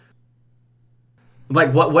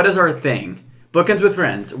Like, what is our thing? Bookends with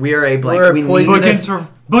Friends. We are a blank. We're we poisonous.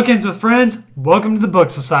 Bookends with Friends. Welcome to the Book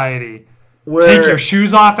Society. We're, Take your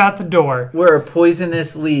shoes off at the door. We're a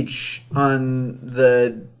poisonous leech on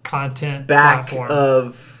the Content back platform.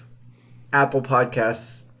 of Apple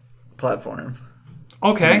Podcasts platform.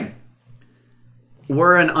 Okay.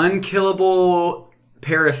 We're an unkillable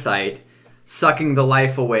parasite sucking the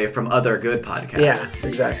life away from other good podcasts. Yes,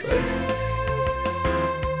 exactly.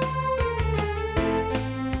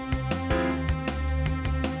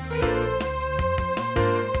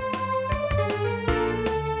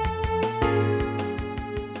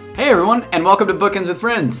 Hey everyone, and welcome to Bookends with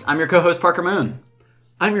Friends. I'm your co-host Parker Moon.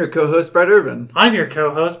 I'm your co-host, Brett Irvin. I'm your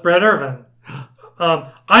co-host, Brett Irvin.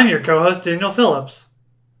 I'm your co-host, Daniel Phillips.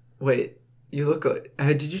 Wait, you look like...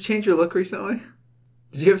 did you change your look recently?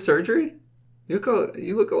 Did you have surgery? You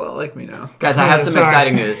look a lot like me now. Guys, I have some Sorry.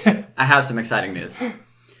 exciting news.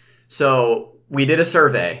 So, we did a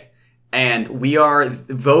survey, and we are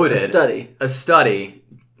voted... A study,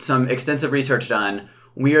 some extensive research done.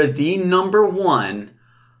 We are the number one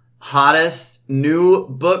hottest new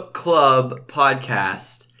book club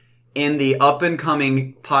podcast in the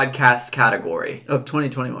up-and-coming podcast category Of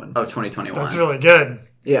 2021. of 2021. That's really good.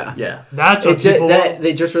 Yeah. Yeah. That's what people...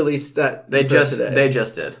 They just released that They for just today.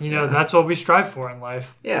 did. that's what we strive for in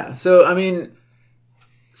life. Yeah, so, I mean...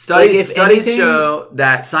 Studies anything- show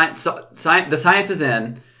that the science is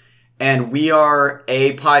in, and we are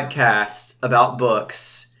a podcast about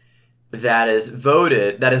books that is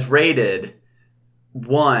rated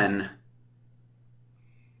 1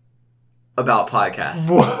 about podcasts.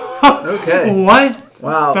 Okay. What?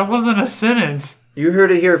 Wow. That wasn't a sentence. You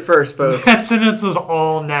heard it here first, folks. That sentence was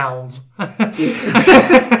all nouns.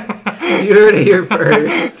 You heard it here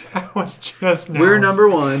first. That was just nouns. We're number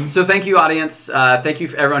one. So thank you, audience. Thank you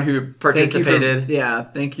for everyone who participated.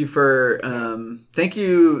 Thank you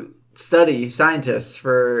scientists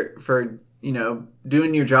for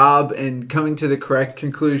doing your job and coming to the correct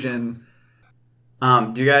conclusion.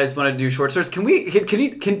 Do you guys want to do short stories?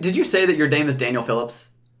 Did you say that your name is Daniel Phillips?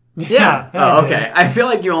 Yeah. Oh, okay. I feel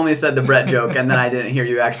like you only said the Brett joke, and then I didn't hear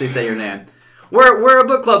you actually say your name. We're a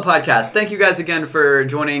book club podcast. Thank you guys again for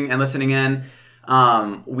joining and listening in.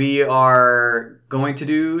 We are going to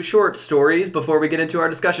do short stories before we get into our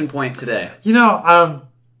discussion point today.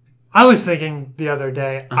 I was thinking the other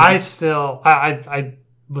day, I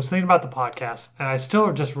was thinking about the podcast, and I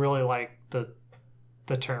still just really like the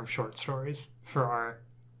term short stories for our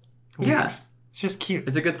weeks. Yeah. It's just cute.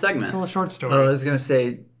 It's a good It's a segment. little short story. Oh, I was gonna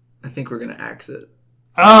say, I think we're gonna axe it.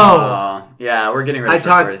 Oh, Yeah, we're getting rid of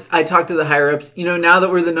short stories. I talked to the higher ups. Now that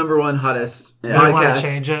we're the number one hottest you want to podcast,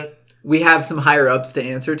 change it? we have some higher ups to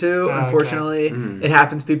answer to. okay. Unfortunately, it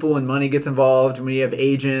happens. People when money gets involved, when you have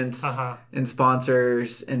agents Uh-huh. and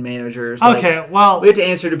sponsors and managers. Okay, well, we have to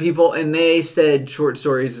answer to people, and they said short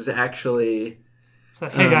stories is actually. so,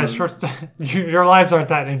 hey guys, your lives aren't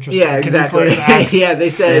that interesting. Yeah, Can you exactly. please ask Yeah, they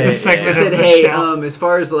said. This segment they said, of the hey, show? as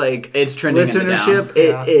far as like It's trending into listenership,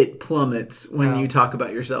 down. it plummets when Yeah. you talk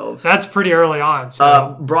about yourselves. That's pretty early on.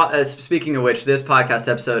 So Speaking of which, this podcast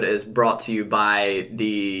episode is brought to you by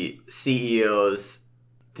the CEOs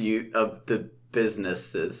of the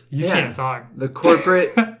businesses. you yeah. can't talk. the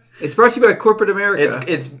corporate. It's brought to you by corporate America.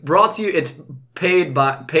 It's brought to you. It's paid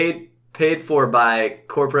for by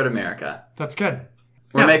corporate America. That's good.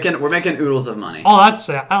 We're Yeah. making oodles of money. All that to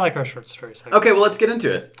say, I like our short story segment. Okay, well let's get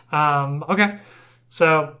into it. Okay.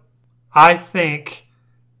 So I think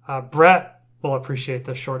Brett will appreciate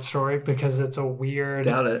this short story because it's a weird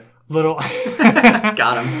Doubt it. little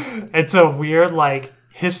Got him. It's a weird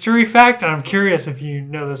history fact, and I'm curious if you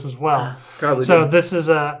know this as well. Probably. So do. this is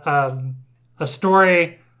a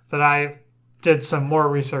story that I did some more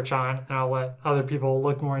research on, and I'll let other people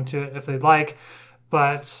look more into it if they'd like.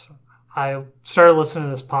 But I started listening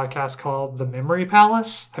to this podcast called The Memory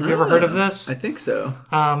Palace. Have you ever heard of this? I think so.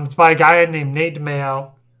 It's by a guy named Nate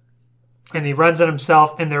DeMeo, and he runs it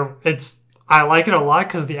himself. And I like it a lot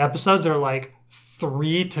because the episodes are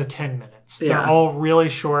 3 to 10 minutes. Yeah. They're all really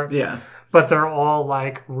short, Yeah. but they're all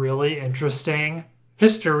really interesting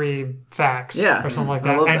history facts Yeah. or something like I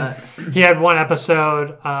that. love And that. he had one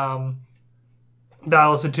episode that I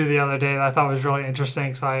listened to the other day that I thought was really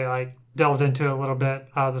interesting, so I delved into it a little bit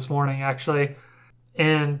this morning, actually.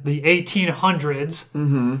 In the 1800s,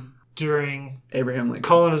 during Abraham Lincoln.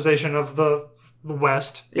 colonization of the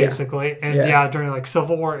West, Yeah. basically, and Yeah. during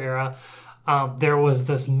Civil War era, there was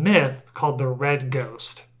this myth called the Red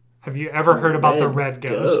Ghost. Have you ever heard about the Red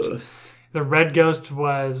Ghost? The Red Ghost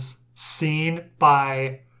was seen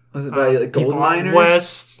by Was it by like gold people out miners?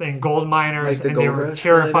 west and gold miners, Like the and gold they were rush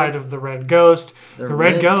terrified related? of the Red Ghost. The The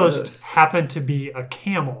Red Red Ghost Ghost. happened to be a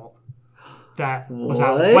camel that was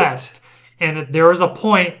out What? west. And there was a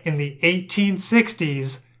point in the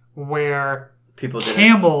 1860s where People did it.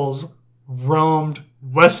 camels roamed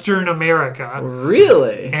Western America.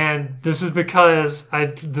 Really? And this is because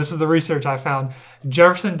this is the research I found.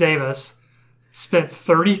 Jefferson Davis spent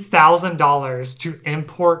 $30,000 to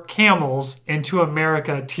import camels into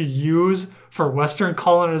America to use for Western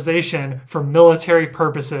colonization for military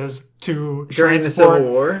purposes to During the Civil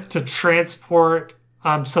War? to transport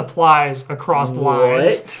supplies across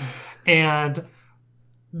lines. What? And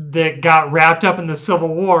that got wrapped up in the Civil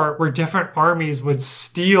War where different armies would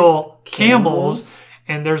steal camels,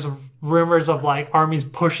 and there's rumors of like armies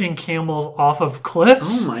pushing camels off of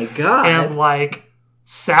cliffs Oh my god. and like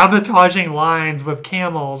sabotaging lines with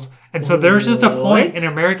camels. And so there's just a point What? in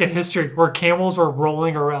American history where camels were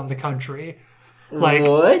rolling around the country, like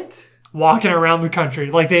what? walking around the country.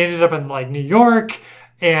 Like they ended up in like New York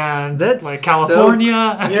and That's like so- California.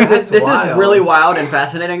 You know, this is wild. really wild and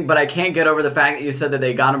fascinating, but I can't get over the fact that you said that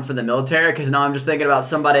they got them for the military, because now I'm just thinking about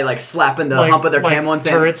somebody like slapping the Like- hump of their like camel and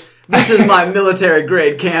saying, turrets. "This is my military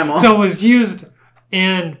grade camel." So it was used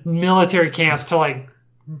in military camps to like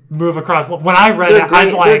move across. When I read They're it, great, I'm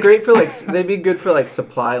they're like, great for like, they'd be good for like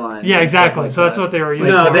supply lines. yeah, and stuff exactly. like So that's that. what they were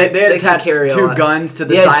using. no, for. they had They can attached carry a 2 lot. guns to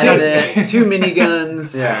the Yeah, side of it. two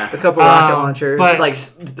miniguns, Yeah. a couple rocket Um, launchers. but- Like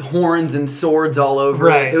horns and swords all over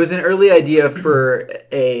Right. It was an early idea for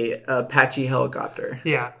a Apache helicopter.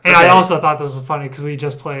 Yeah, and Okay. I also thought this was funny because we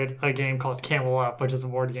just played a game called Camel Up, which is a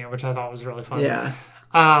board game, which I thought was really fun. Yeah.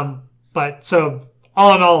 But so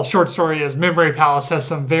all in all, short story is Memory Palace has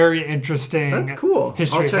some very interesting That's cool.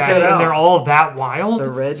 history I'll check facts, it out. and they're all that wild. The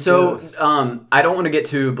red So, Ghost. I don't want to get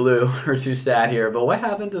too blue or too sad here, but what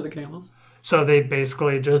happened to the camels? So they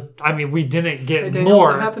basically just, I mean, we didn't get Hey, Daniel, more,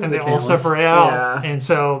 what happened to and the they all camels? separated out. Yeah. And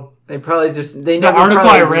so They probably just they The never article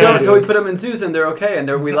probably I read- So, Yeah. so we put them in zoos and they're okay, and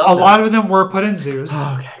we love a them. lot of them were put in zoos,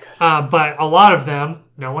 Oh, okay, good. but a lot of them,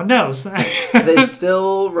 no one knows. they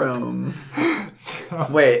still roam.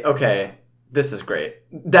 Wait, okay. This is great.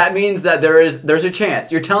 That means that there's a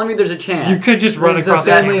chance. You're telling me there's a chance. You could just run There's a across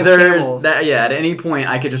family of There's camels. that, yeah. At any point,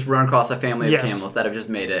 I could just run across a family of Yes. camels that have just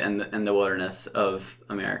made it in the wilderness of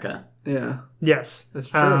America. Yeah. Yes, That's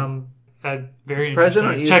true. Very Surprised they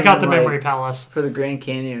don't interesting. use Check them out the in, like, Memory Palace. For the Grand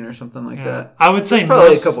Canyon or something like Yeah. that. I would say There's probably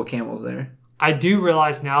most. a couple camels there. I do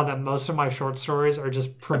realize now that most of my short stories are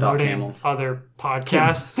just promoting camels. other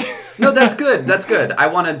podcasts. No, that's good. That's good. I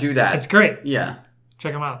want to do that. It's great. Yeah.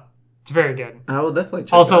 Check them out. It's very good. I will definitely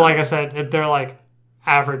check Also, that out. like I said, they're like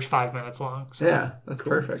average 5 minutes long. So Yeah, that's it's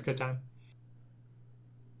perfect. a good time.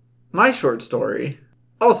 My short story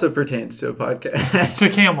also pertains to a podcast. To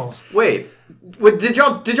camels. Wait. Did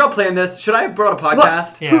y'all plan this? Should I have brought a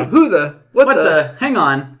podcast? Yeah. Who the? What the? Hang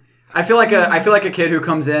on. I feel like a kid who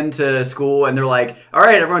comes into school and they're like, "All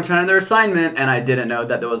right, everyone turn in their assignment," and I didn't know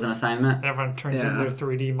that there was an assignment. Everyone turns Yeah. in their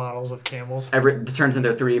 3D models of camels. Turns in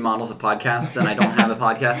their 3D models of podcasts, and I don't have a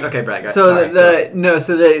podcast. Okay, Brad. So sorry,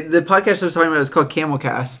 the podcast I was talking about is called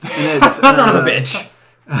Camelcast, and it's son of a bitch.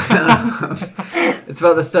 It's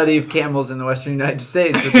about the study of camels in the Western United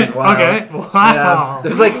States, which is wild. Okay. Wow. Yeah.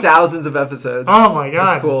 There's like thousands of episodes. Oh my god.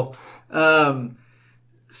 That's cool.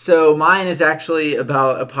 So mine is actually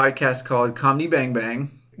about a podcast called Comedy Bang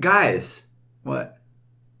Bang. Guys, What?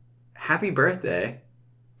 happy birthday.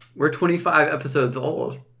 We're 25 episodes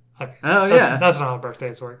old. Okay. Oh That's, yeah, that's not how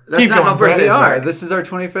birthdays work. that's Keep not going, how Brett. birthdays Brett. are. This is our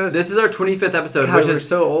 25th. This is our 25th episode, God, which we're is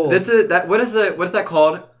so old. This is that. What is that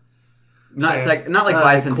called? Not Say it. not like Uh,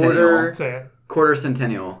 bicentennial. quarter- Say it. Quarter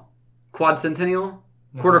centennial. Quad centennial?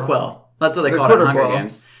 No. Quarter quell. That's what they The call it in quarter Hunger quell.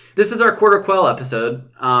 Games. This is our quarter quell episode.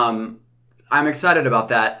 I'm excited about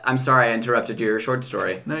that. I'm sorry I interrupted your short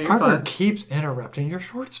story. No, you're Parker fine. keeps interrupting your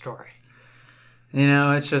short story. You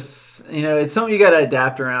know, it's just it's something you got to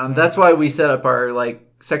adapt around. That's why we set up our like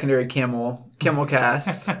secondary camel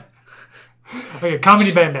cast. Okay,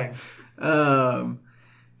 Comedy Bang Bang.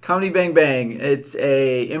 Comedy Bang Bang. It's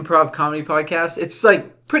a improv comedy podcast. It's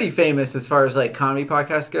like pretty famous as far as like comedy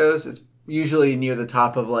podcast goes. It's usually near the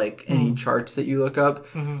top of like any charts that you look up,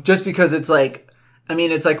 just because it's like, I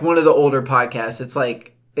mean, it's like one of the older podcasts. It's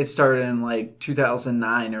like it started in like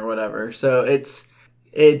 2009 or whatever. So it's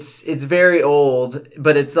very old,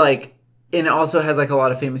 but it's like, and it also has like a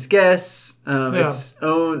lot of famous guests. Its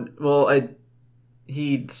own,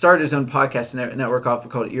 he started his own podcast network off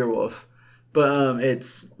called Earwolf, but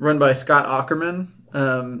it's run by Scott Aukerman.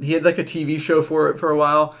 He had like a TV show for it for a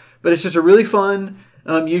while, but it's just a really fun.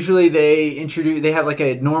 Usually they have like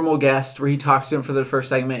a normal guest where he talks to him for the first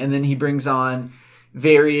segment, and then he brings on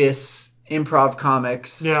various improv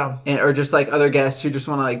comics, Yeah. or just like other guests who just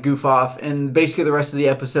want to like goof off, and basically the rest of the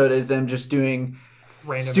episode is them just doing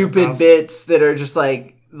Random stupid improv. bits that are just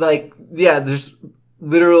like there's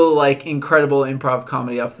literal like incredible improv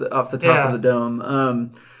comedy off the top Yeah. of the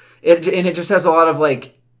dome. It just has a lot of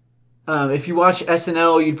like. If you watch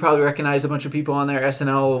SNL, you'd probably recognize a bunch of people on there.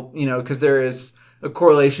 SNL, because there is a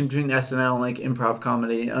correlation between SNL and like improv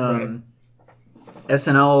comedy. Right.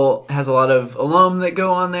 SNL has a lot of alum that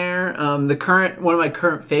go on there. One of my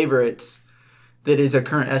current favorites that is a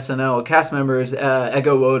current SNL cast member is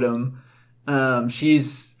Ego Odom.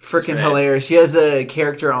 She's freaking great. hilarious. She has a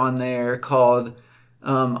character on there called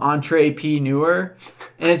Entree P. Newer.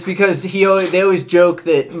 And it's because they always joke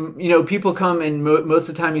that, people come and most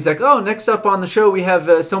of the time he's like, oh, next up on the show we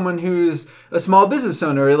have someone who's a small business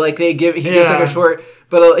owner. Like he gives like a short,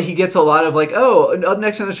 but he gets a lot of like, oh, up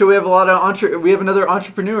next on the show we have we have another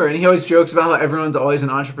entrepreneur. And he always jokes about how everyone's always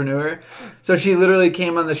an entrepreneur. So she literally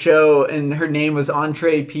came on the show and her name was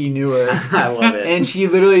Entree P. Newer. I love it. And she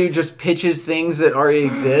literally just pitches things that already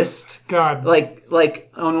exist. God.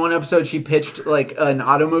 Like on one episode she pitched like an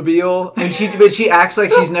automobile, and she acts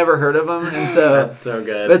like she's never heard of them, and so That's so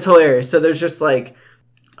good. that's hilarious. So there's just like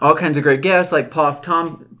all kinds of great guests like Paul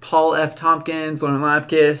F. Tompkins, Lauren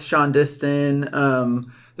Lapkus, Sean Diston.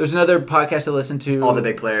 There's another podcast I listen to. All the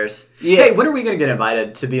big players. Yeah. Hey, when are we going to get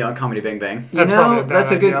invited to be on Comedy Bang Bang? That's probably a bad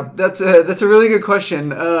idea. That's a really good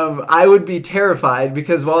question. I would be terrified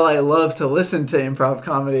because while I love to listen to improv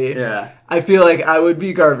comedy, Yeah. I feel like I would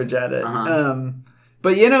be garbage at it. Uh-huh.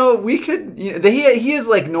 But we could. He is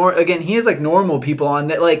like he has like normal people on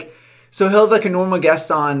that. Like, so he'll have like a normal guest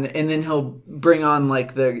on, and then he'll bring on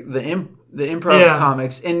like the improv Yeah.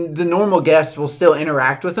 comics, and the normal guests will still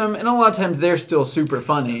interact with them, and a lot of times they're still super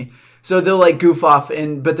funny. So they'll like goof off,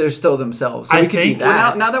 but they're still themselves. So I we could think- do Well,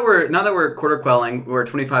 that. now that we're quarter quelling, we're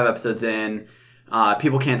 25 episodes in.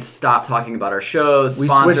 People can't stop talking about our shows. We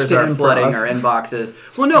Sponsors switched to are improv. flooding our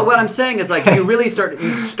inboxes. Well, no, what I'm saying is like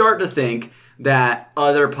you start to think that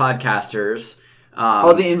other podcasters.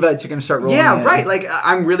 All the invites are going to start rolling. Yeah, in. right. Like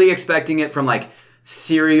I'm really expecting it from like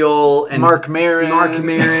Serial and Mark Maron,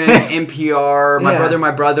 NPR, Yeah.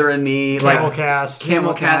 My brother and me, like Camelcast.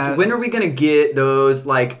 Camelcast. When are we gonna get those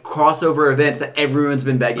like crossover events that everyone's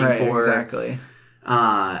been begging Right, for? exactly.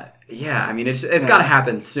 Yeah, I mean it's got to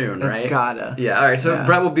happen soon, right? It's gotta. Yeah. All right. So Yeah.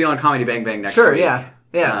 Brett will be on Comedy Bang Bang next Sure. week.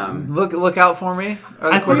 Yeah. Look out for me. Or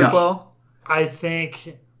the I quarter think- quell. I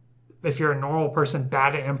think if you're a normal person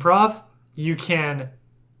bad at improv, you can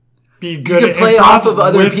be good You can at play improv off of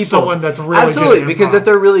other with people's. someone that's really Absolutely, good at because improv, if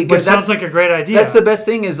they're really good, which sounds like a great idea. That's the best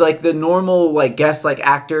thing is like the normal like guests, like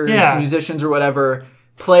actors, Yeah. musicians, or whatever,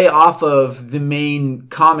 play off of the main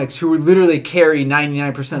comics who literally carry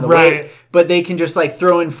 99% of the Right. weight, but they can just like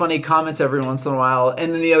throw in funny comments every once in a while,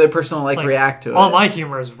 and then the other person will like react to it. All my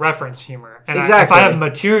humor is reference humor, and Exactly. if I have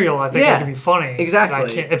material, I think Yeah, it can be funny. exactly. And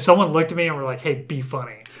I can't, if someone looked at me and were like, "Hey, be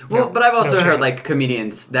funny," Well, but I've also no heard chance. like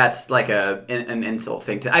comedians. That's like an insult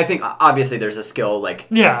thing. I think obviously there's a skill like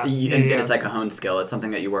Yeah, and yeah. it's like a honed skill. It's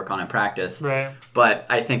something that you work on in practice. right? But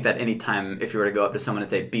I think that anytime if you were to go up to someone and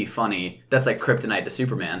say "be funny," that's like kryptonite to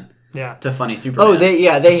Superman. Yeah. To funny Superman. Oh,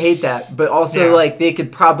 they hate that, but also Yeah. like they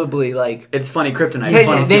could probably like It's funny kryptonite. they,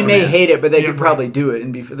 funny they may Superman. hate it, but they Yeah, could right. probably do it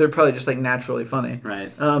and be. They're probably just like naturally funny.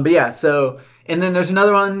 Right. But yeah, so and then there's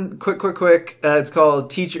another one. Quick. It's called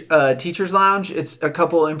Teachers Lounge. It's a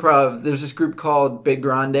couple improv. There's this group called Big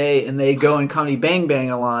Grande, and they go in Comedy Bang Bang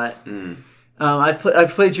a lot.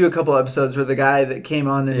 I've played you a couple episodes where the guy that came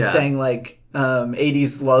on and Yeah. sang like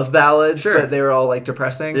 80s love ballads, Sure. but they were all like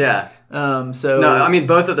depressing. Yeah. So No, I mean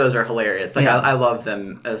both of those are hilarious. Like Yeah. I love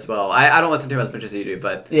them as well. I don't listen to them as much as you do,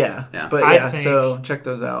 but yeah. Yeah. But I yeah, think- so check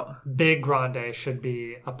those out. Big Grande should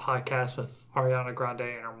be a podcast with Ariana Grande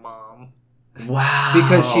and her mom, wow.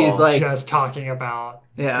 Because she's like just talking about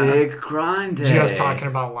Big Grande. just talking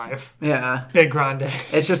about life. yeah. Big Grande.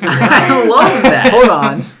 It's just I love that. Hold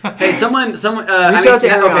on. Hey, someone. Reach out to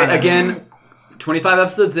Ariana. okay, again, 25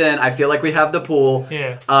 episodes in, I feel like we have the pool.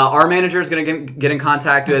 Yeah. Our manager is gonna get in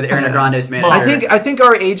contact with Ariana Grande's manager. I think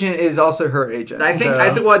our agent is also her agent. I think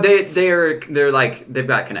so- well they're like they've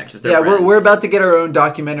got connections. They're yeah, friends. we're about to get our own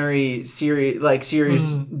documentary series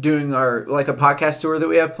Mm-hmm. doing our like a podcast tour that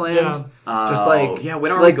we have planned. Yeah. Just like yeah,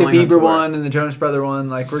 when are like we the going on Bieber tour? one and the Jonas Brother one.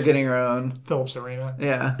 Like we're getting our own. Phillips Arena.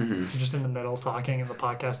 Yeah, Just in the middle talking in the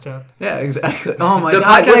podcast tent. yeah, exactly. Oh my The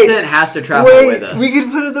god! podcast wait, tent has to travel wait, with us. we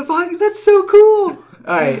can put it in the podcast. That's so cool. All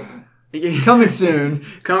right, coming soon.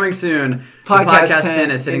 Coming soon. Podcast, the podcast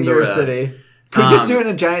tent is hitting in the your road. city. Could we just Um, do it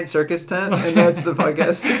in a giant circus tent, and that's the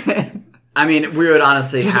podcast tent. I mean, we would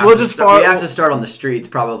honestly Just- have we'll to just start, we follow- have to start on the streets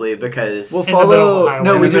probably because We'll In the middle of follow. the highway.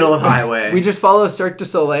 No, in we the middle just, of the highway. we just follow Cirque du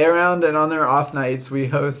Soleil around, and on their off nights we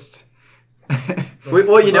host.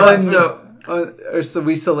 well, you know what? So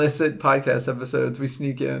we solicit podcast episodes. We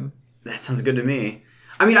sneak in. That sounds good to me.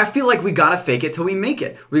 I mean, I feel like we gotta fake it till we make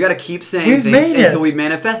it. We gotta keep saying We've things made it. until we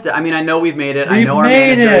manifest it. I mean, I know we've made it. I We've know our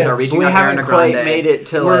made managers it. are reaching We out to Ariana haven't quite Grande. made it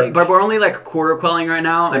to, But we're only like quarter quelling right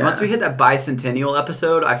now. And Yeah. once we hit that bicentennial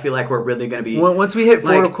episode, I feel like we're really gonna be Once we hit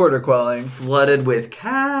like, quarter quelling. flooded with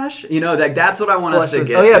cash. You know, that's what I want us to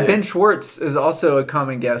get. Oh yeah, to. Ben Schwartz is also a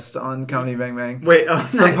common guest on Comedy Bang Bang. Wait, oh,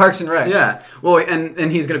 nice. Parks and Rec. Yeah. Well,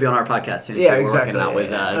 and he's gonna be on our podcast soon. Yeah, too. We're exactly. working out with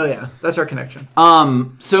that. Oh yeah, that's our connection.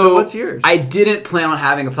 So what's yours? I didn't plan on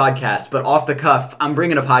having a podcast, but off the cuff, I'm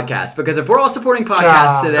bringing a podcast because if we're all supporting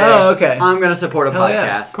podcasts today, Oh, okay. I'm gonna support a Hell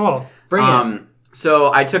yeah. podcast. Cool. Bring it.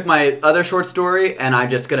 So I took my other short story and I'm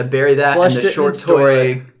just gonna bury that Flushed in it the in short the story.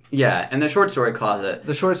 toilet. Yeah, in the short story closet.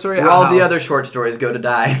 The short story. Where all the outhouse. other short stories go to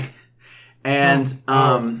die. And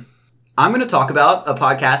I'm gonna talk about a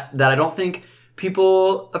podcast that I don't think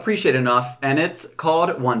people appreciate enough, and it's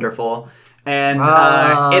called Wonderful. And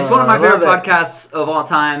it's one of my I favorite love it. podcasts of all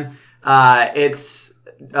time. It's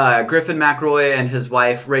Griffin McElroy and his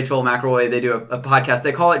wife Rachel McElroy. They do a podcast.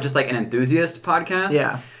 They call it just like an enthusiast podcast.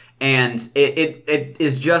 Yeah. And it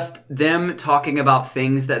is just them talking about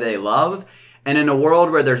things that they love. And in a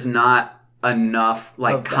world where there's not enough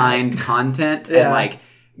like Of that. kind content Yeah. and like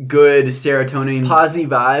good serotonin Posy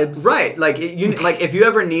vibes. Right, like if you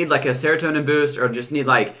ever need like a serotonin boost or just need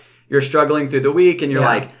like you're struggling through the week and you're Yeah.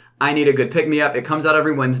 like I need a good pick me up. It comes out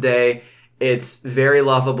every Wednesday. It's very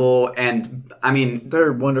lovable and I mean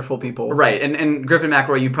They're wonderful people. right and Griffin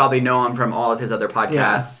McElroy you probably know him from all of his other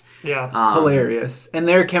podcasts. Yeah. Hilarious. And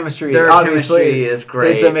their chemistry. Their obviously, chemistry is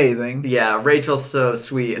great. It's amazing. Yeah, Rachel's so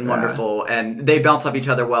sweet and wonderful and they bounce off each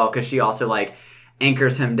other well because she also like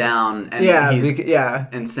anchors him down and Yeah. he's yeah.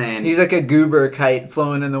 insane. He's like a goober kite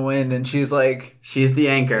flowing in the wind, and she's like, She's the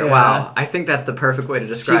anchor. Yeah. Wow. I think that's the perfect way to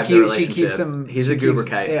describe the She relationship. keeps him- He's she a goober keeps-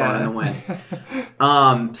 kite yeah. flying in the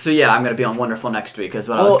wind. So yeah, I'm going to be on Wonderful next week is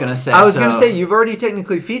what I was going to say. I was So- going to say, you've already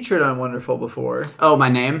technically featured on Wonderful before. Oh, my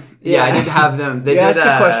name? Yeah, Yeah. I did have them. They You did asked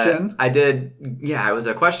a question. I did. Yeah, it was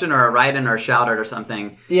a question or a write-in or a shout-out or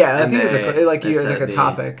something. Yeah, I And think it was they- like they you said like a the-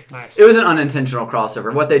 topic. Nice. It was an unintentional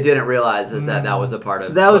crossover. What they didn't realize is that was a part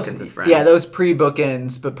of That was Bookends with Friends. yeah, that was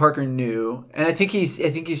pre-bookends, but Parker knew, and I think you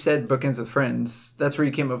said bookends with friends. That's where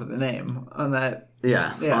you came up with the name on that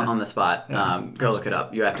Yeah, Yeah. On the spot. Go look it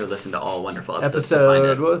up. You have to listen to all Wonderful episodes to find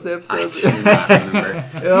episode. it. What was the I episode? do not remember.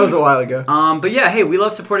 That was a while ago. But yeah, hey, we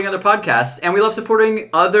love supporting other podcasts, and we love supporting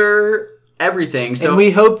other everything. So and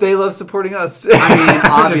we hope they love supporting us. I mean,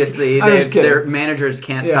 obviously, I'm just kidding. their managers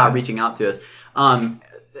can't Yeah. stop reaching out to us.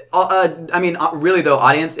 Really though,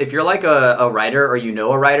 audience, if you're like a writer or you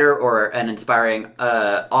know a writer or an inspiring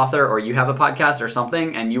author or you have a podcast or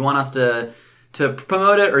something and you want us to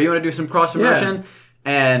promote it or you want to do some cross promotion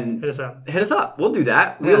and Hit us up. hit us up. We'll do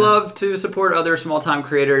that. We Yeah. love to support other small time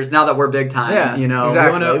creators now that we're big time. Yeah, you know,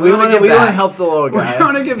 exactly. we want to give we want to back. help the little guy. We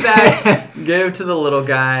want to give back. Give to the little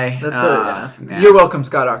guy. That's man. You're welcome,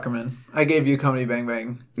 Scott Ackerman. I gave you Comedy Bang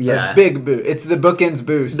Bang. Yeah. A big boost. It's the bookends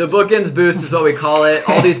boost. The bookends boost is what we call it.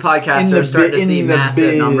 All these podcasts In the are starting to bi- see in the massive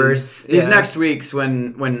biz. numbers. These Yeah. next weeks,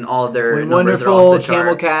 when all of their when numbers are Wonderful, off the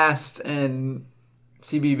chart, Camelcast, and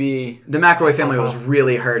CBB. the McElroy family was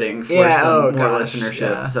really hurting for Yeah, some more gosh, listenership.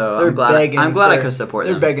 yeah. So They're I'm glad. begging I'm glad I for- could support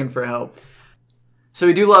They're them. begging for help. So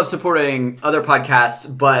we do love supporting other podcasts,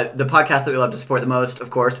 but the podcast that we love to support the most, of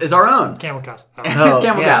course, is our own. Camelcast. Oh. It's Oh,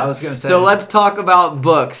 Camelcast. yeah, I was gonna say. So let's talk about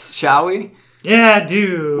books, shall we? Yeah,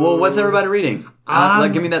 dude. Well, what's everybody reading?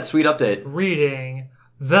 Give me that sweet update. Reading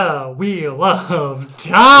The Wheel of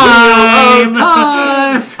Time. Wheel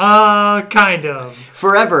of Time! Kind of.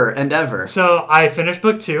 Forever and ever. So I finished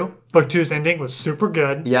book 2. Book 2's ending was super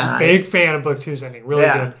good. Yeah. Big Nice. fan of book 2's ending. Really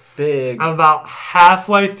Yeah, good. big. I'm about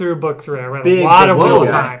halfway through book 3. I read Big a lot book. of Wheel Whoa. of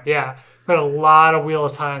Time. Yeah. Read a lot of Wheel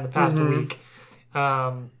of Time the past week.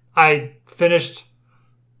 I finished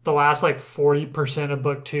the last 40% of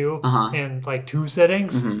book 2 in 2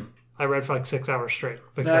 sittings. I read for 6 hours straight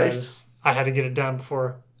because Nice. I had to get it done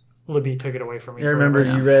before Libby took it away from me. I remember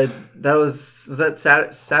forever. you read, that was that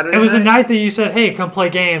Saturday It was the night? night that you said, "Hey, come play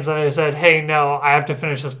games," and I said, "Hey, no, I have to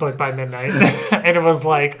finish this book by midnight," and it was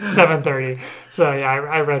 7:30. So yeah,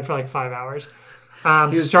 I read for 5 hours.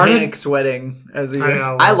 He was panic sweating as he I read.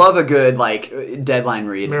 know. I love a good deadline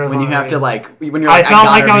read Marathon when you have to reading. when you're I felt gotta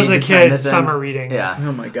like I was read a to turn kid this in. summer reading. Yeah.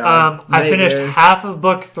 Oh my god. I finished Nightmares. half of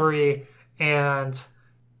book 3, and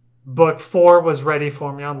book 4 was ready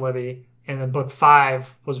for me on Libby. and then book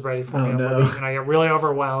 5 was ready for me on no. the week, and I got really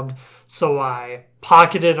overwhelmed, so I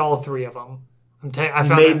pocketed all 3 of them. I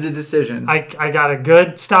found Made the decision. I got a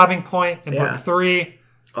good stopping point in Yeah. book 3.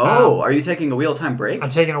 Are you taking a wheel time break? I'm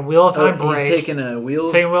taking a wheel of time break. He's taking a wheel.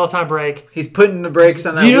 Taking a wheel of time break. He's putting the brakes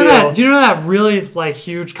on that Do you know wheel. that? Do you know that really like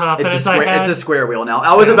huge confidence I had? It's a square wheel now.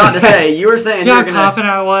 I was about to say, you were saying Do you know you're how gonna...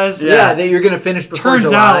 confident I was? Yeah, that you're going to finish before Turns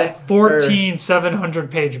July. out 14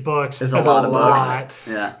 700-page books It's a lot of books. lot.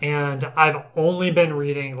 Yeah. And I've only been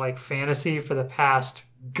reading like fantasy for the past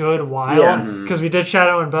good while. Yeah. Because we did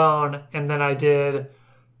Shadow and Bone, and then I did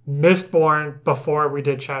Mistborn before we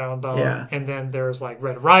did Shadow and Bone. Yeah. And then there's like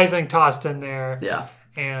Red Rising tossed in there. Yeah.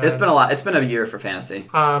 And It's been a lot. It's been a year for fantasy.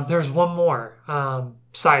 there's one more.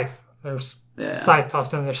 Scythe. There's Yeah. Scythe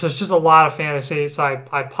tossed in there. So it's just a lot of fantasy. So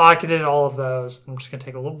I pocketed all of those. I'm just going to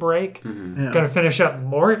take a little break. Mm-hmm. Yeah. Going to finish up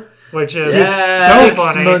Mort, which is Yes. so 6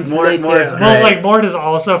 funny. months Mort later. is Well, great. like Mort is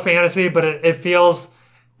also fantasy, but it feels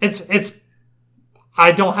it's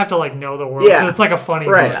I don't have to like know the world. Yeah. It's like a funny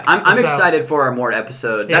Right. book. I'm And so- excited for our Mort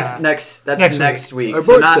episode. That's Yeah. next Next week. Our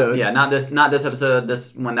So Mort not episode. not this episode,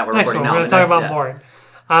 this one that we're Next recording one, now. we're going to talk about yeah.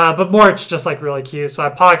 Mort. But Mort's just like really cute. So I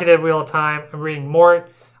pocketed Wheel of Time. I'm reading Mort.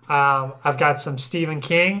 I've got some Stephen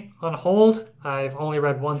King on hold. I've only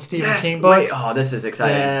read one Stephen Yes. King book. Wait, oh, this is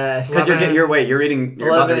exciting. Yes. Because you're about to read The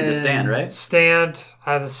 11. Stand, right? Stand.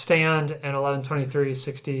 I have The Stand and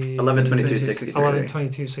 11/23/60. 11/22/63.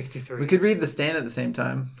 11/22/63. We could read The Stand at the same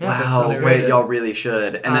time. Yeah. That's Wow, something wait, we y'all really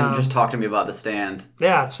should. And then Um, just talk to me about The Stand.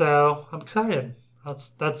 Yeah, so I'm excited.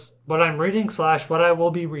 That's what I'm reading / what I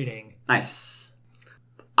will be reading. Nice.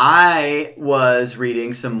 I was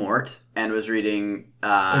reading some Mort and was reading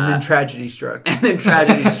And then tragedy struck. and then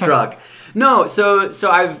tragedy struck. No, so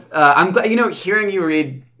I'm glad hearing you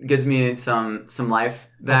read gives me some life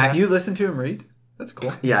back. You listen to him read? That's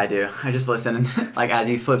cool. Yeah, I do. I just listen and like as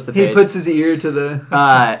he flips the page. He puts his ear to the...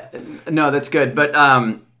 No, that's good. But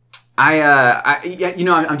I'm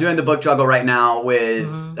doing the book juggle right now with.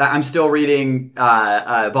 I'm still reading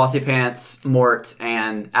Bossy Pants, Mort,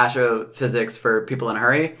 and Astrophysics for People in a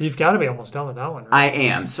Hurry. You've got to be almost done with that one, right? I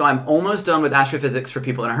am. So I'm almost done with Astrophysics for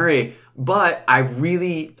People in a Hurry. But I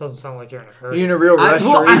really. Doesn't sound like you're in a hurry. You're in a real rush to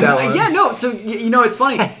read that one. Yeah, no. So it's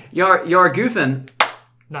funny. You're goofing.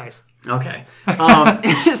 Nice. Okay.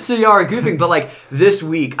 So you are goofing, but like this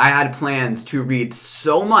week I had plans to read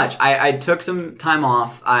so much. I took some time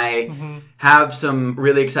off. I have some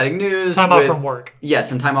really exciting news. Time off from work. Yeah,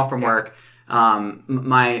 some time off from work.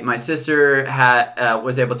 My sister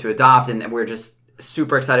was able to adopt, and we're just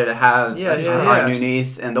super excited to have our new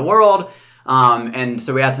niece in the world. And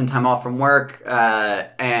so we had some time off from work,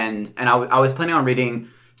 and I was planning on reading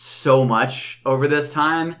so much over this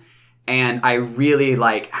time. And I really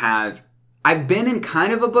I've been in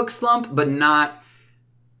kind of a book slump, but not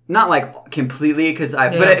like completely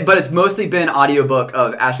but it's mostly been audiobook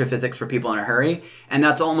of Astrophysics for People in a Hurry. And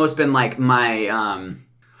that's almost been like my,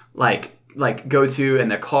 like go to in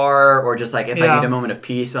the car, or just like if I need a moment of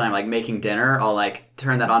peace when I'm like making dinner, I'll like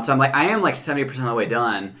turn that on. So I am like 70% of the way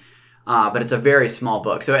done. But it's a very small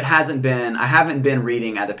book. So I haven't been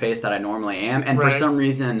reading at the pace that I normally am. And for some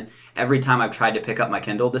reason, every time I've tried to pick up my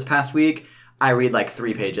Kindle this past week, I read like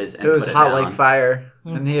 3 pages and It was put it hot down. like fire,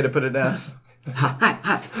 and he had to put it down.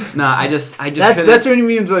 No, I just That's what he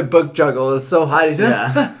means by book juggle. It's so hot. He's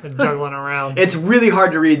yeah. Juggling around. It's really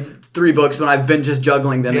hard to read 3 books when I've been just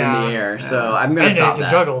juggling them in the air. So I'm gonna And stop you that.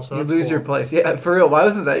 can juggle, so You that's lose cool. your place. Yeah, for real. Why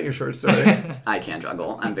wasn't that your short story? I can't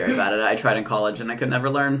juggle. I'm very bad at it. I tried in college and I could never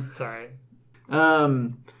learn. It's all right.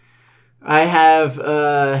 I have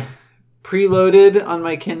preloaded on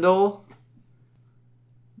my Kindle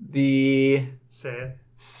the Say it.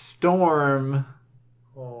 Storm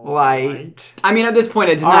Oh, Light. I mean, at this point,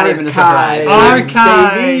 it's not even a surprise.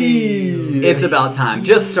 Archive. Baby. It's about time.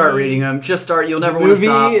 Just start reading them. Just start. You'll never want to Movie,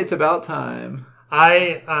 stop. it's about time.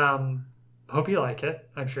 I hope you like it.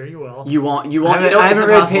 I'm sure you will. You won't. I You haven't don't. It's read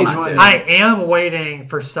impossible page not to. one. I am waiting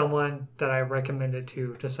for someone that I recommended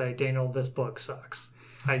to say, Daniel, this book sucks.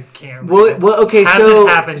 I can't. read it." Well, okay, Hasn't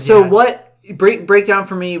happened so yet. what? Break down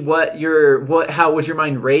for me how would your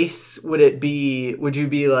mind race? Would you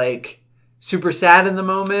be like super sad in the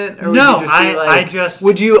moment, or would No, you just be like,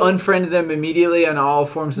 would you unfriend them immediately on all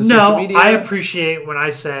forms of social No, media? I appreciate when I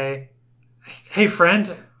say, "Hey,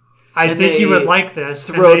 friend, I And think you they would like this."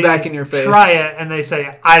 and throw it they back in your face. Try it, and they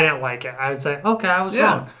say, "I didn't like it." I would say, "Okay, I was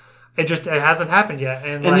Yeah. wrong." It hasn't happened yet,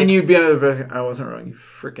 and And then you'd be like, I wasn't wrong, you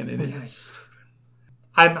freaking idiot.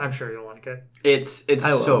 I'm sure you'll like it. It's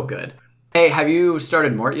I will. so good. Hey, have you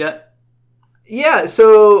started Mort yet? Yeah,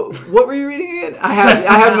 so what were you reading again? I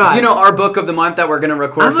have not. You know, our book of the month that we're going to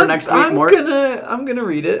record for next week, I'm Mort? gonna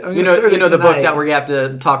read it. You know the book that we're going to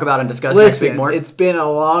have to talk about and discuss next week, Mort? It's been a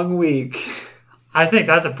long week. I think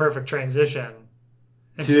that's a perfect transition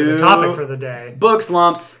into the topic for the day. Book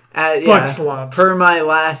slumps. Book slumps. Per my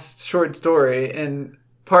last short story and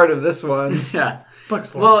part of this one. Yeah. Book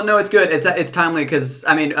slumps. Well, no, it's good. It's timely because,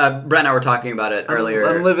 I mean, Brett and I were talking about it earlier.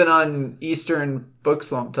 I'm living on Eastern book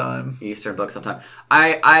slump time. Eastern book slump time.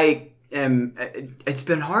 I am. It's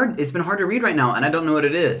been hard. It's been hard to read right now, and I don't know what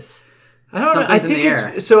it is. I don't know.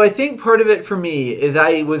 I think part of it for me is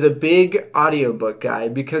I was a big audiobook guy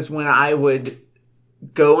because when I would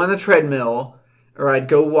go on the treadmill or I'd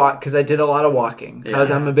go walk because I did a lot of walking. Yeah.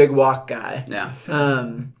 I'm a big walk guy. Yeah.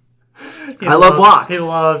 I love walks. He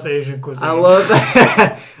loves Asian cuisine. I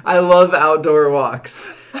love outdoor walks.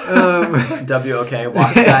 WOK,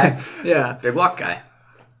 walk guy. Yeah. Big walk guy.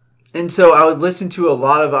 And so I would listen to a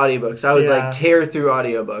lot of audiobooks. I would Yeah. tear through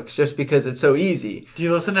audiobooks just because it's so easy. Do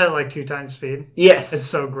you listen at 2 times speed? Yes. It's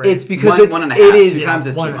so great. It's because one and a it half. is 2 times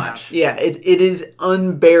is one too and a much. half. yeah, it is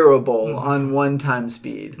unbearable on 1 time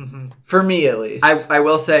speed. For me at least. I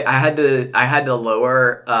will say I had to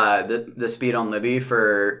lower the speed on Libby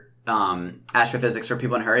for astrophysics for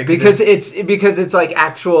people in a hurry because it's like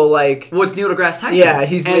actual like what's Neil deGrasse Tyson? yeah,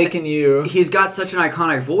 he's And making you. He's got such an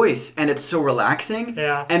iconic voice, and it's so relaxing.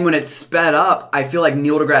 Yeah. And when it's sped up, I feel like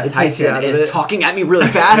Neil deGrasse takes you Tyson out of is it. talking at me really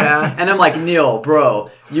fast, Yeah. and I'm like, Neil, bro,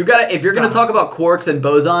 you gotta if you're gonna Stop. talk about quarks and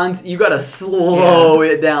bosons, you gotta slow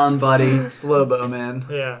it down, buddy. Slow-bo, man.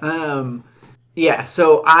 Yeah. Yeah,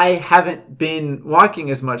 so I haven't been walking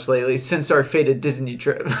as much lately since our fated Disney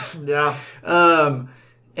trip. Yeah.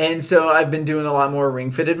 And so I've been doing a lot more Ring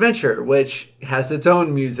Fit Adventure, which has its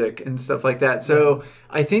own music and stuff like that. So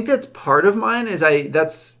I think that's part of mine I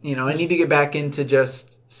need to get back into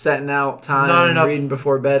just setting out time Not and enough- reading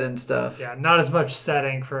before bed and stuff. Yeah. Not as much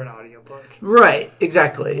setting for an audiobook. Right,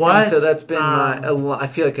 exactly. What? And so that's been I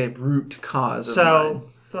feel like a root cause of mine.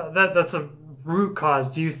 So that's a root cause.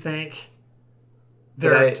 Do you think That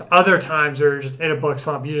there are other times where you're just in a book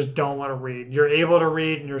slump, you just don't want to read. You're able to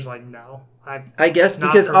read, and you're just like, no. I guess Not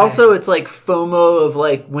because for me. also it's like FOMO of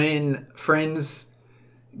like when friends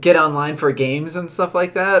get online for games and stuff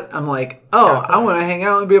like that. I'm like, I want to hang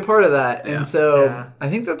out and be a part of that. Yeah. And so Yeah. I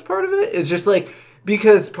think that's part of it. It's just like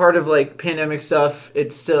because part of like pandemic stuff,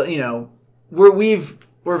 it's still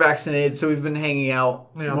we're vaccinated, so we've been hanging out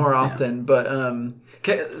Yeah. more often. But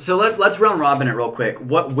Okay, so let's round robin it real quick.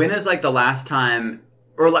 When is like the last time,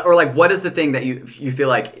 or like what is the thing that you feel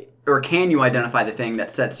like, or can you identify the thing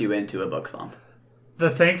that sets you into a book slump?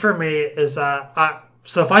 The thing for me is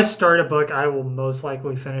so if I start a book, I will most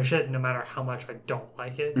likely finish it no matter how much I don't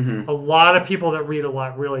like it. A lot of people that read a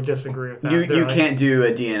lot really disagree with that. You They're like, can't do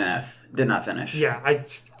a DNF. Did not finish. Yeah,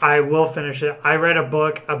 I will finish it. I read a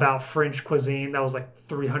book about French cuisine that was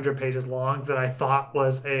 300 pages long that I thought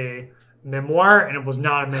was a memoir, and it was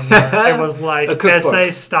not a memoir. It was like A cookbook.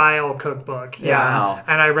 essay-style cookbook. Yeah. Wow.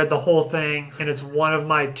 And I read the whole thing, and it's one of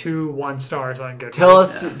my 2 1-stars on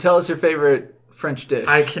Goodreads. tell us your favorite French dish.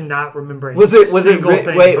 I cannot remember. was it was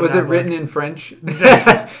written in French?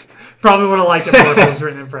 Probably would have liked it more if it was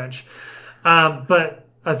written in French. But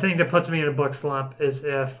a thing that puts me in a book slump is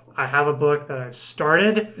if I have a book that I've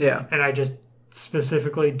started Yeah. and I just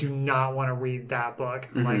specifically do not want to read that book.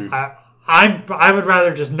 Mm-hmm. Like I would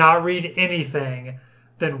rather just not read anything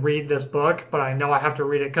than read this book, but I know I have to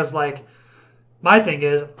read it because my thing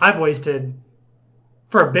is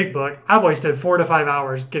for a big book, I've wasted 4 to 5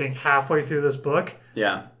 hours getting halfway through this book.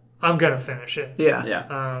 Yeah. I'm gonna finish it. Yeah.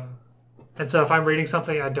 Yeah. And so if I'm reading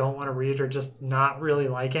something I don't want to read or just not really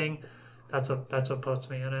liking, that's what puts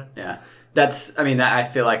me in it. Yeah. I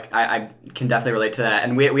feel like I can definitely relate to that.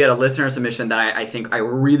 And we had a listener submission that I think I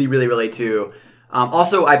really, really relate to.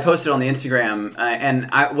 Also, I posted on the Instagram, and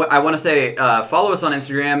I want to say follow us on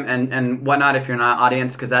Instagram and whatnot if you're not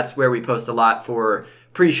audience, because that's where we post a lot for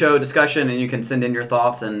pre-show discussion, and you can send in your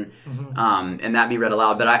thoughts and that be read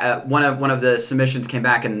aloud. But one of the submissions came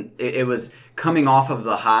back, and it was coming off of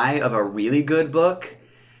the high of a really good book,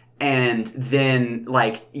 and then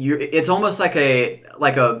it's almost like a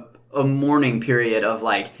mourning period of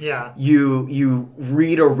you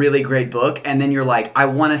read a really great book, and then you're like, I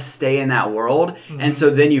want to stay in that world, and so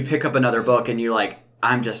then you pick up another book and you're like,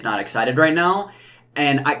 I'm just not excited right now.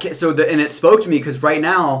 And and it spoke to me because right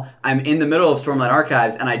now I'm in the middle of Stormlight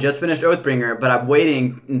Archives and I just finished Oathbringer, but I'm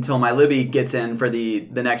waiting until my Libby gets in for the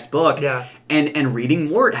next book. Yeah. And reading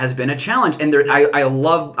Mort has been a challenge, and I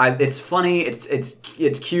love it's funny, it's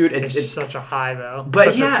cute, It's such a high though.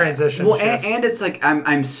 but Such a transition. well, shift. and it's like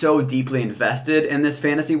I'm so deeply invested in this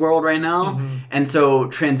fantasy world right now, and so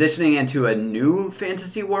transitioning into a new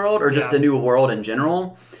fantasy world or just Yeah. a new world in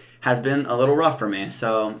general has been a little rough for me.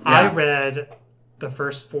 So I yeah. read the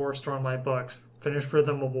first 4 Stormlight books, finished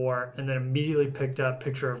Rhythm of War, and then immediately picked up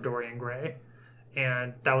Picture of Dorian Gray.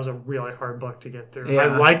 And that was a really hard book to get through. Yeah. I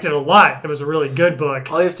liked it a lot. It was a really good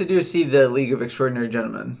book. All you have to do is see the League of Extraordinary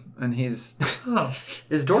Gentlemen, and he's Oh,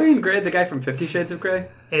 Is Dorian Gray the guy from 50 Shades of Grey?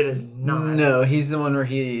 it is not. no, he's the one where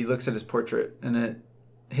he looks at his portrait and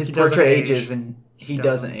his He doesn't portrait age. ages and he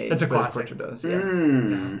doesn't age. It's a but his classic. portrait does. Yeah.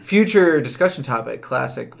 Mm. Future discussion topic: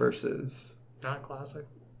 classic versus. Not classic.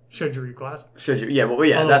 Should you read classic? Should you? Yeah, well,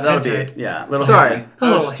 yeah, A that'll little be hint. it. Yeah, little Sorry, hint. A I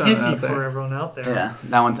was little just throwing it hinty out there. for everyone out there. Yeah,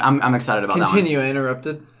 that one's. I'm excited about Continue. I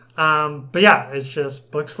interrupted. But yeah, it's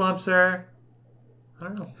just book slumps are, I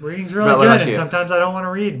don't know, reading's really Brett, what good, about and you? sometimes I don't want to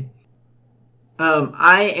read.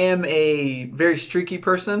 I am a very streaky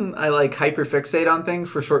person. I like hyperfixate on things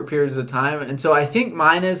for short periods of time, and so I think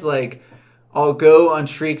mine is like I'll go on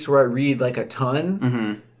streaks where I read like a ton.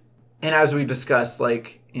 Mm-hmm. And as we discussed,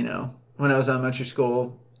 like when I was in elementary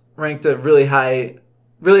school, ranked a really high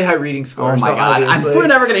reading score. Oh my so god, obviously- we're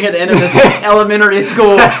never gonna hear the end of this elementary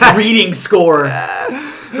school reading score.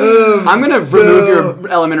 I'm gonna remove your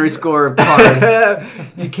elementary score card.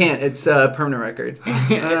 You can't. It's a permanent record.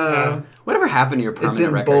 Whatever happened to your It's permanent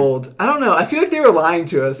in record? bold. I don't know. I feel like they were lying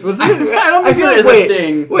to us. Was it? I don't think feel it like, is a wait,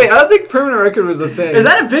 thing. Wait, I don't think permanent record was a thing. Is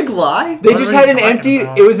that a big lie? They What just are had you an talking empty.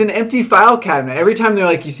 about? It was an empty file cabinet. Every time they're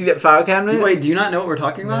like, "You see that file cabinet?" Wait, do you not know what we're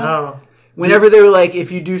talking about? No. Whenever they were like, "If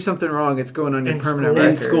you do something wrong, it's going on your In permanent school? record."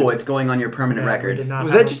 In school, it's going on your permanent Yeah, we record. did not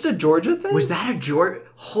Was have that just a Georgia thing? Was that a George?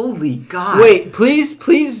 Holy God! Wait, please,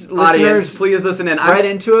 audience, listeners, please listen in. write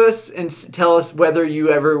into us and tell us whether you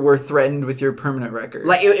ever were threatened with your permanent record.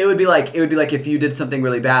 Like it would be like if you did something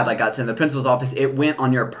really bad, like got sent to the principal's office, it went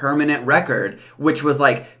on your permanent record, which was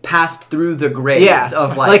like passed through the grades yeah,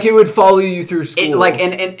 of like it would follow you through school. it like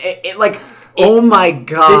and it like. Oh my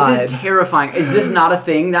god! This is terrifying. Is this not a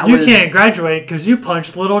thing that You was? can't graduate because you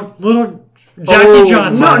punched little Jackie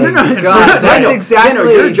Johnson. No, no, my no. God, that's No,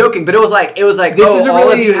 exactly- you're joking, but it was like This oh, is a all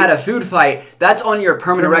of really- you had a food fight. That's on your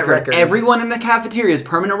permanent Permanent record. record. Everyone in the cafeteria's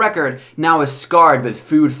permanent record now is scarred with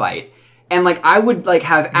food fight. And like I would like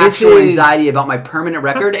have actual is- anxiety about my permanent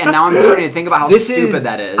record, and now I'm starting to think about how This stupid is,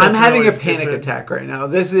 that is. I'm That's having a really panic stupid. attack right now.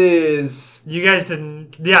 This is. You guys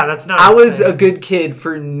didn't. Yeah, that's not. I was thing. a good kid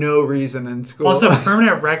for no reason in school. Also,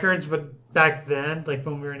 permanent records, but back then, like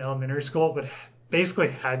when we were in elementary school, but basically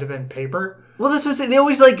had to have been paper. well, that's what I'm saying.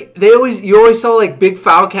 You always saw like big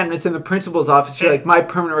file cabinets in the principal's office. You're like, my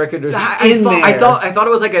permanent record is in there. I thought it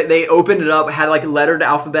was like they opened it up, had like a lettered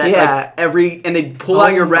alphabet, Yeah. like and they pull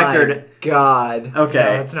out your record. My God.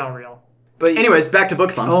 Okay. No, it's not real. But Anyways, back to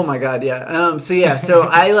book slumps. oh my God, yeah. So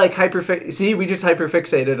I like See, we just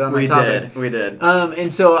hyperfixated on the We topic. did.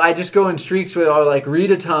 And so I just go in streaks where I'll like read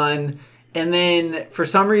a ton, and then for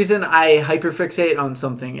some reason I hyperfixate on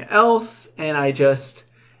something else, and I just,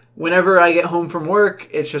 whenever I get home from work,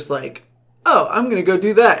 it's just like, oh, I'm gonna go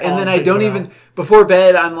do that, and I'll then I don't figure it even before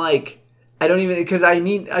bed. I'm like, I don't even because I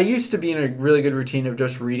used to be in a really good routine of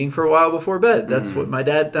just reading for a while before bed. That's what my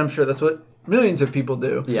dad. I'm sure that's what millions of people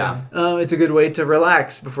do. Yeah. It's a good way to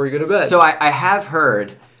relax before you go to bed. So I have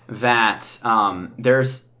heard that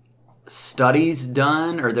there's studies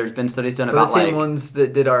done, or there's been studies done the about same like ones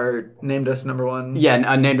that named us number one.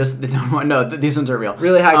 named us the number one. No, these ones are real.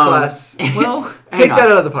 Really high class. Well, hang take on.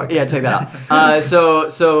 that out of the podcast. Yeah, take that out.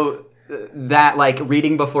 So that like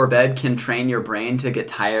reading before bed can train your brain to get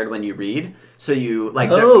tired when you read. So you like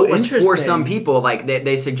Oh, for interesting. some people like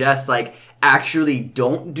they suggest like actually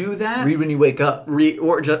don't do that. Read when you wake up. Read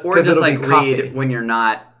or just 'Cause it'll like be coffee. read when you're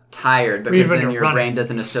not tired, Read because when then you're your running. brain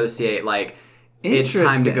doesn't associate like it's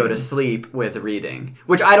time to go to Interesting. sleep with reading.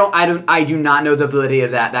 Which I do not know the validity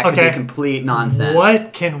of that. That could Okay. be complete nonsense.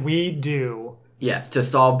 What can we do? Yes, to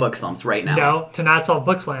solve book slumps right now. No, to not solve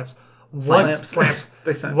book slams. Slams.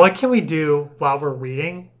 Big slams. What can we do while we're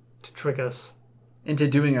reading to trick us? Into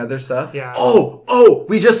doing other stuff. Yeah. Oh,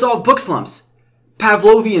 we just solved book slumps.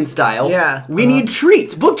 Pavlovian style. Yeah. We need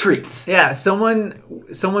treats, book treats. Yeah, someone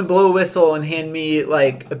blow a whistle and hand me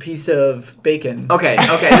like a piece of bacon. Okay,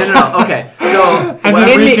 no. Okay, so And what-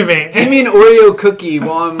 then read to me. Hand me an Oreo cookie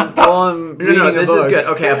while I'm reading no, a this book. is good.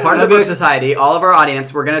 Okay, a part of the book society, all of our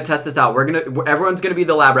audience, we're gonna test this out. Everyone's gonna be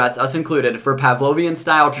the lab rats, us included, for Pavlovian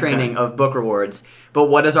style training of book rewards. But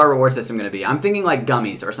what is our reward system gonna be? I'm thinking like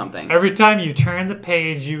gummies or something. Every time you turn the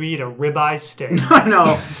page, you eat a ribeye steak.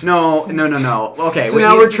 No. Okay, So what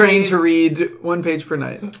now needs we're to trained be- to read 1 page per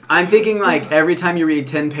night. I'm thinking like every time you read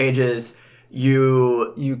 10 pages,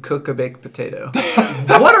 you. You cook a baked potato.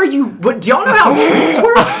 What are you? What do y'all know how treats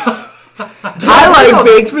work? I like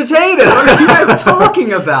baked potato. What are you guys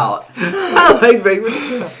talking about? I like baked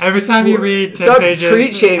potato. Every time you read 10 Stop pages,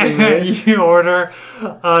 treat shaming me. you order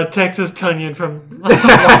a Texas Tunyon from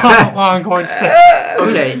Longhorn Steak.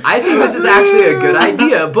 Okay, I think this is actually a good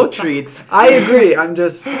idea. Book treats. I agree. I'm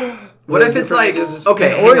just. What if it's like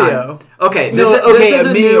okay, an hang Oreo? on. Okay, No, this okay, is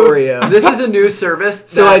a mini new, Oreo. This is a new service.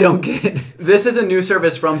 So that- I don't get. This is a new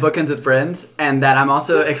service from Bookends with Friends, and that I'm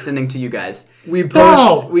also extending to you guys. We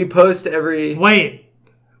post. No. We post every. Wait.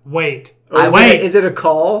 Or is Wait. It, is it a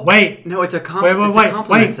call? Wait. No, it's a Wait,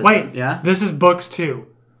 compliment system. Yeah. This is books too.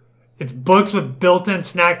 It's books with built-in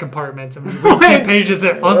snack compartments, and when you read 10 pages,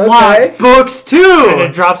 it unlocks, Okay. Books and it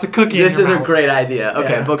too. drops a cookie. This in is your a mouth. great idea.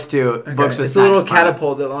 Okay, Yeah. books too. Books with It's a little snacks compartment.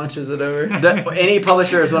 catapult that launches it over. Any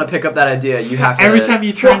publishers want to pick up that idea, you have to. Every time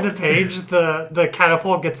you turn the page, the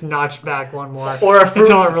catapult gets notched back one more. or a fruit,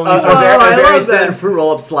 until it releases. a very, I a very love that. thin fruit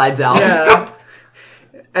roll up slides out. Yeah.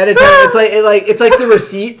 At a time, it's like the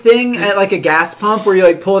receipt thing at like a gas pump where you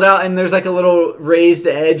like pull it out and there's like a little raised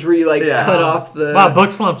edge where you like Yeah. cut off the. Wow,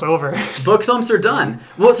 book slump's over. Book slumps are done.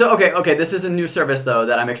 Well, so okay. This is a new service though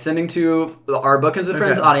that I'm extending to our Bookends with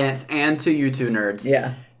Friends Okay. audience and to you two nerds.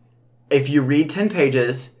 Yeah. If you read 10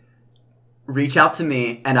 pages, reach out to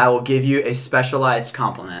me and I will give you a specialized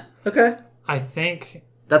compliment. Okay. I think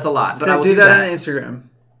That's a lot, but I So will do that on Instagram.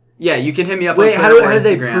 Yeah, you can hit me up Wait, on how Twitter do or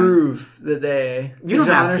they Instagram. prove that they? You don't is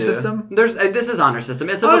it have honor to. system? This is honor system.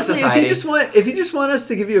 It's a Honestly, book society. if you just want us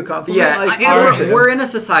to give you a compliment, Yeah, like, and honor we're in a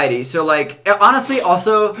society, so like honestly,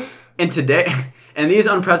 also in these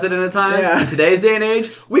unprecedented times, Yeah. in today's day and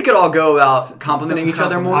age, we could all go about complimenting each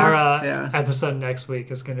other more. our Yeah. episode next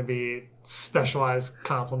week is going to be specialized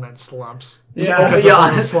compliment slumps. Yeah. Because Yeah, of all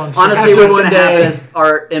the honest- slumps. honestly, After what's one going to happen day. is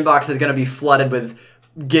our inbox is going to be flooded with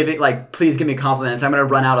giving, like, please give me compliments. I'm going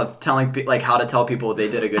to run out of telling, like, how to tell people they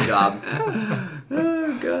did a good job.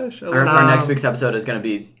 Oh gosh. I Our, love our next Um, week's episode is going to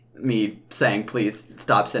be me saying, please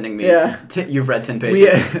stop sending me. Yeah. You've read 10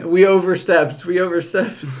 pages. we overstepped. We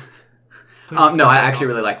overstepped. No, I actually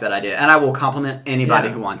really like that idea, and I will compliment anybody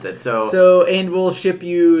Yeah. who wants it. So, So, and we'll ship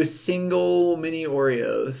you single mini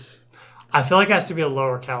Oreos. I feel like it has to be a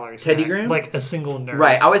lower calorie Teddy snack, Graham? like a single nerd.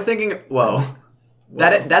 right, I was thinking, whoa.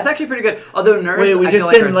 That's actually pretty good. Although nerds, Wait, we I just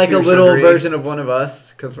feel sent are like a too little sugary. version of one of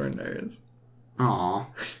us because we're nerds. Aw.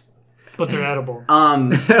 But they're edible.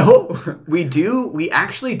 Oh. We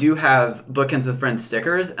actually do have Bookends with Friends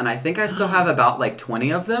stickers, and I think I still have about like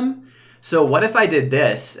 20 of them. So what if I did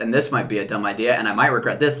this, and this might be a dumb idea, and I might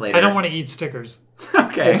regret this later. I don't want to eat stickers.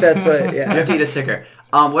 Okay. If that's what, You have to yeah. eat a sticker.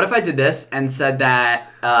 What if I did this and said that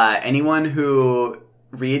anyone who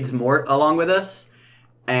reads Mort along with us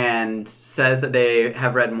and says that they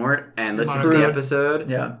have read Mort and listened to the Fruit. episode,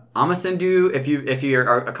 Yeah. I'm gonna send you if you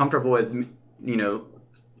are comfortable with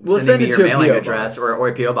We'll sending send me it your to a mailing PO address box. or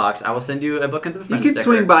a PO box. I will send you a Bookends with You Friends can sticker.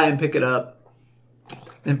 swing by and pick it up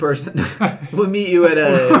in person. We'll meet you at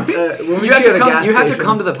a. We'll meet You have to at a come. gas You have to station.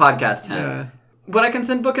 come to the podcast tent. Yeah. But I can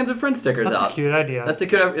send Bookends with Friends stickers That's out. a cute idea. That's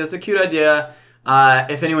a cute idea.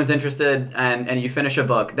 If anyone's interested and you finish a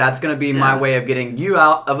book, that's going to be my Yeah. way of getting you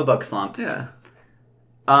out of a book slump. Yeah.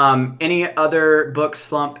 Any other book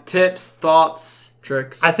slump tips, thoughts?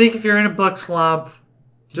 Tricks. I think if you're in a book slump,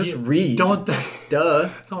 Just you- read. Don't Duh.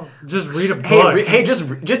 don't just read a book. Hey, just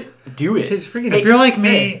do it. Just freaking. If you're like me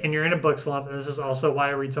Hey. and you're in a book slump, and this is also why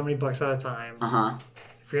I read so many books at a time. Uh-huh.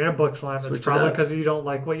 If you're in a book slump, Switch it's it probably up. because you don't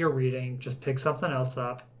like what you're reading. Just pick something else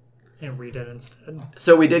up and read it instead.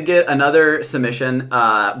 So we did get another submission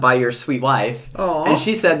by your sweet wife. Aw. And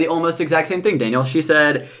she said the almost exact same thing, Daniel. She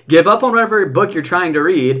said, give up on whatever book you're trying to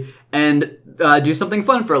read and do something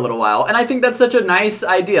fun for a little while. And I think that's such a nice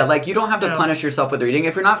idea. Like, you don't have to Yeah. punish yourself with reading.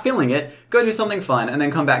 If you're not feeling it, go do something fun and then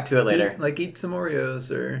come back to it later. Eat some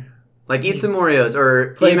Oreos or. Like, eat some Oreos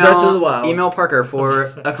or Play Breath of the Wild. email Parker for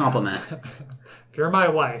a compliment. If you're my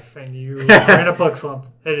wife and you are in a book slump,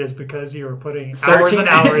 it is because you are putting hours 13, and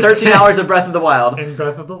hours 13 hours of Breath of the Wild. in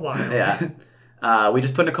Breath of the Wild. Yeah. We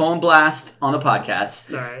just put Nicole on blast on the podcast.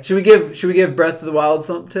 Sorry. Should we give Breath of the Wild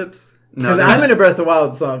slump tips? No, Because I'm in a Breath of the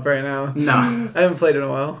Wild slump right now. no. I haven't played in a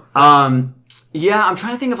while. Yeah, I'm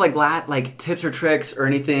trying to think of like tips or tricks or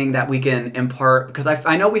anything that we can impart because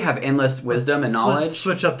I know we have endless wisdom and knowledge.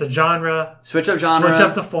 Switch up the genre. Switch up genre. Switch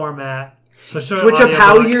up the format. Switch Up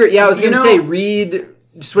how you're. Yeah, I was gonna know- say read.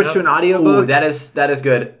 Switch to an Ooh, audiobook. that is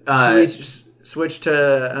good. Switch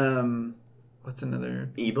to what's another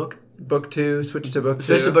Ebook. book two? Switch to book two.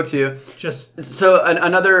 Switch to book 2. Just So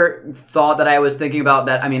another thought that I was thinking about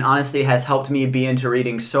that, I mean, honestly has helped me be into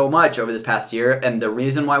reading so much over this past year. And the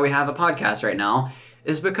reason why we have a podcast right now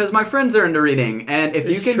is because my friends are into reading. And if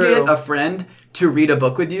you It's can true. get a friend to read a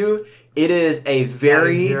book with you, it is a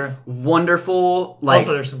very easier. wonderful, like,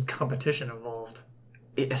 also there's some competition involved.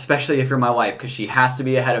 especially if you're my wife, because she has to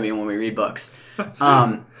be ahead of me when we read books.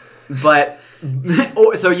 But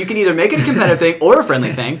so you can either make it a competitive thing or a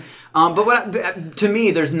friendly thing. But to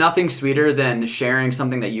me, there's nothing sweeter than sharing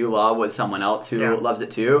something that you love with someone else who loves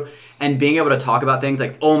it too, and being able to talk about things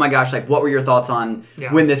like, oh my gosh, like what were your thoughts on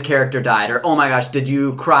when this character died, or oh my gosh, did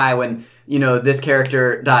you cry when this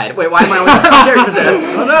character died? Wait, why am I always talking character deaths?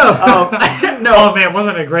 Oh no, no. Oh man,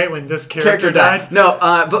 wasn't it great when this character died? No,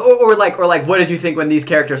 but or like what did you think when these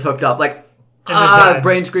characters hooked up? Like And they died.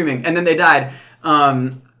 brain screaming, and then they died.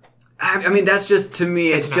 I mean, that's just, to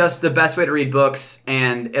me, it's just the best way to read books,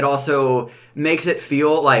 and it also makes it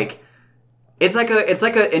feel like it's like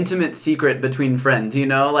an intimate secret between friends,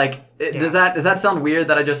 Like, does that sound weird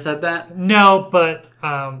that I just said that? No, but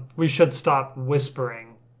we should stop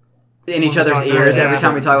whispering In each When we other's talk about ears it, every yeah.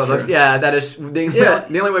 time we talk about Sure. books. Yeah, that is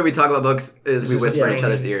the only way we talk about books is we just whisper in each yelling.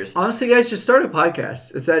 other's ears. Honestly, guys, just start a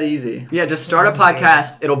podcast. It's that easy. Yeah, just start a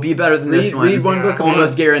podcast. It'll be better than this one. Read one Yeah. book a Almost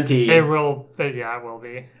month. guaranteed. It will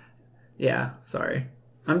be. Yeah, sorry.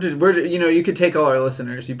 You could take all our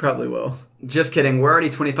listeners. You probably will. Just kidding. We're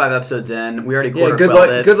already 25 episodes in. We already Yeah, quarter good luck-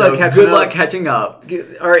 it. good luck so catching good up. luck catching up.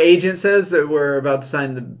 Our agent says that we're about to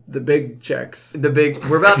sign the big checks.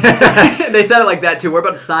 We're about. They said it like that too. We're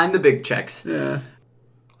about to sign the big checks. Yeah.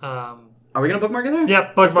 Are we gonna bookmark it there?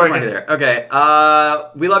 Yep, Bookmark bookmark it it. there. Okay.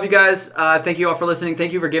 We love you guys. Thank you all for listening.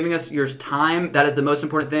 Thank you for giving us your time. That is the most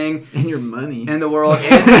important thing And your money. in the world.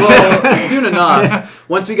 And well, soon enough,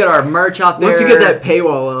 once we get our merch out there, Once you get that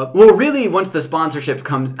paywall up. well, really, once the sponsorship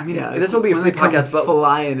comes, I mean, this will be a when free they come podcast, but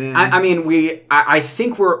flying in. I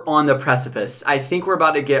think we're on the precipice. I think we're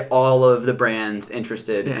about to get all of the brands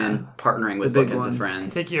interested Yeah. in partnering with The big Bookends ones. of I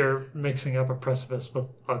Friends. think you're mixing up a precipice with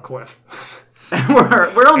a cliff.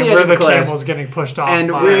 we're on the edge Where of the the cliff. camel's getting pushed off And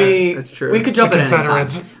by That's true. we could jump the in anytime.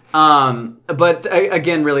 Confederates. But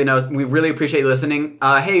again, we really appreciate you listening.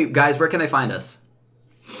 Hey guys, where can they find us?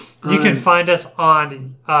 You can find us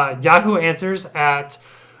on Yahoo Answers at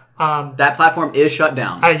That platform is shut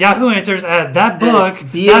down. Yahoo Answers at that book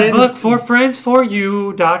for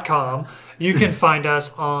you.com. You can find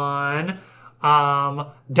us on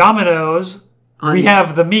Domino's. We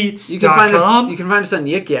have the meats. You can find us. You can find us on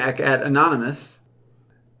Yik Yak at Anonymous.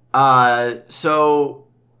 So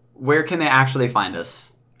where can they actually find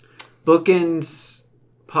us? Bookends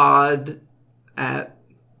Pod at.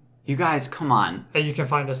 You guys, come on. You can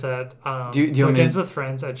find us at Do you want me to-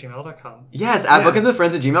 bookendswithfriends@gmail.com. Yes, at Yeah.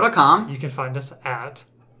 bookendswithfriends@gmail.com. You can find us at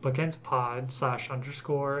bookendspod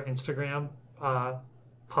 / Instagram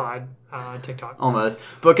pod TikTok. Almost.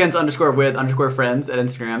 Bookends_with_friends at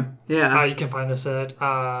Instagram. Yeah. You can find us at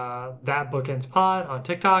that bookends pod on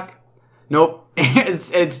TikTok. Nope.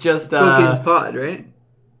 It's just Bookends Pod, right?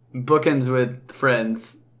 Bookends with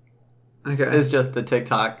Friends. Okay. It's just the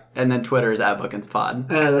TikTok, and then Twitter is at BookensPod,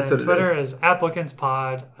 That's And what Twitter it is. is at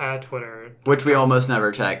bookendspod at Twitter. which we almost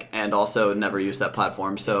never check, and also never use that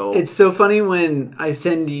platform. So It's so funny when I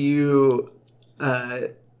send you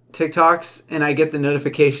TikToks and I get the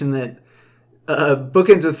notification that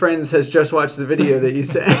Bookends with Friends has just watched the video that you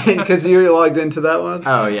sent because you're logged into that one.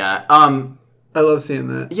 oh yeah, I love seeing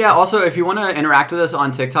that. yeah. Also, if you want to interact with us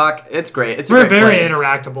on TikTok, it's great. It's a We're great very place.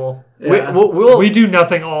 interactable. Yeah. We do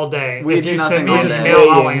nothing all day. We if do you nothing send me all an day. email,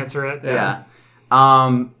 I'll Waiting. answer it. Yeah.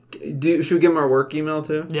 Should we give them our work email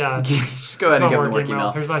too? Yeah. Just go ahead and My give them the work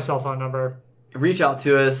email. Here's my cell phone number. Reach out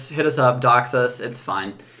to us, hit us up, dox us. It's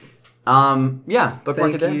fine. Yeah.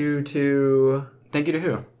 Bookmark Thank it. you to Thank you to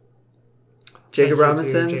who? Jacob Thank you to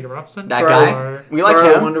Robinson Jacob Robinson. That For guy. our- We like for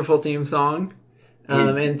our him. wonderful theme song.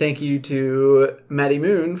 And thank you to Maddie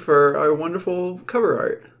Moon for our wonderful cover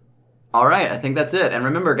art. All right. I think that's it. And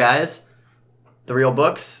remember, guys, the real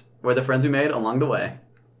books were the friends we made along the way.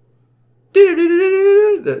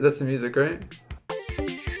 That's the music, right?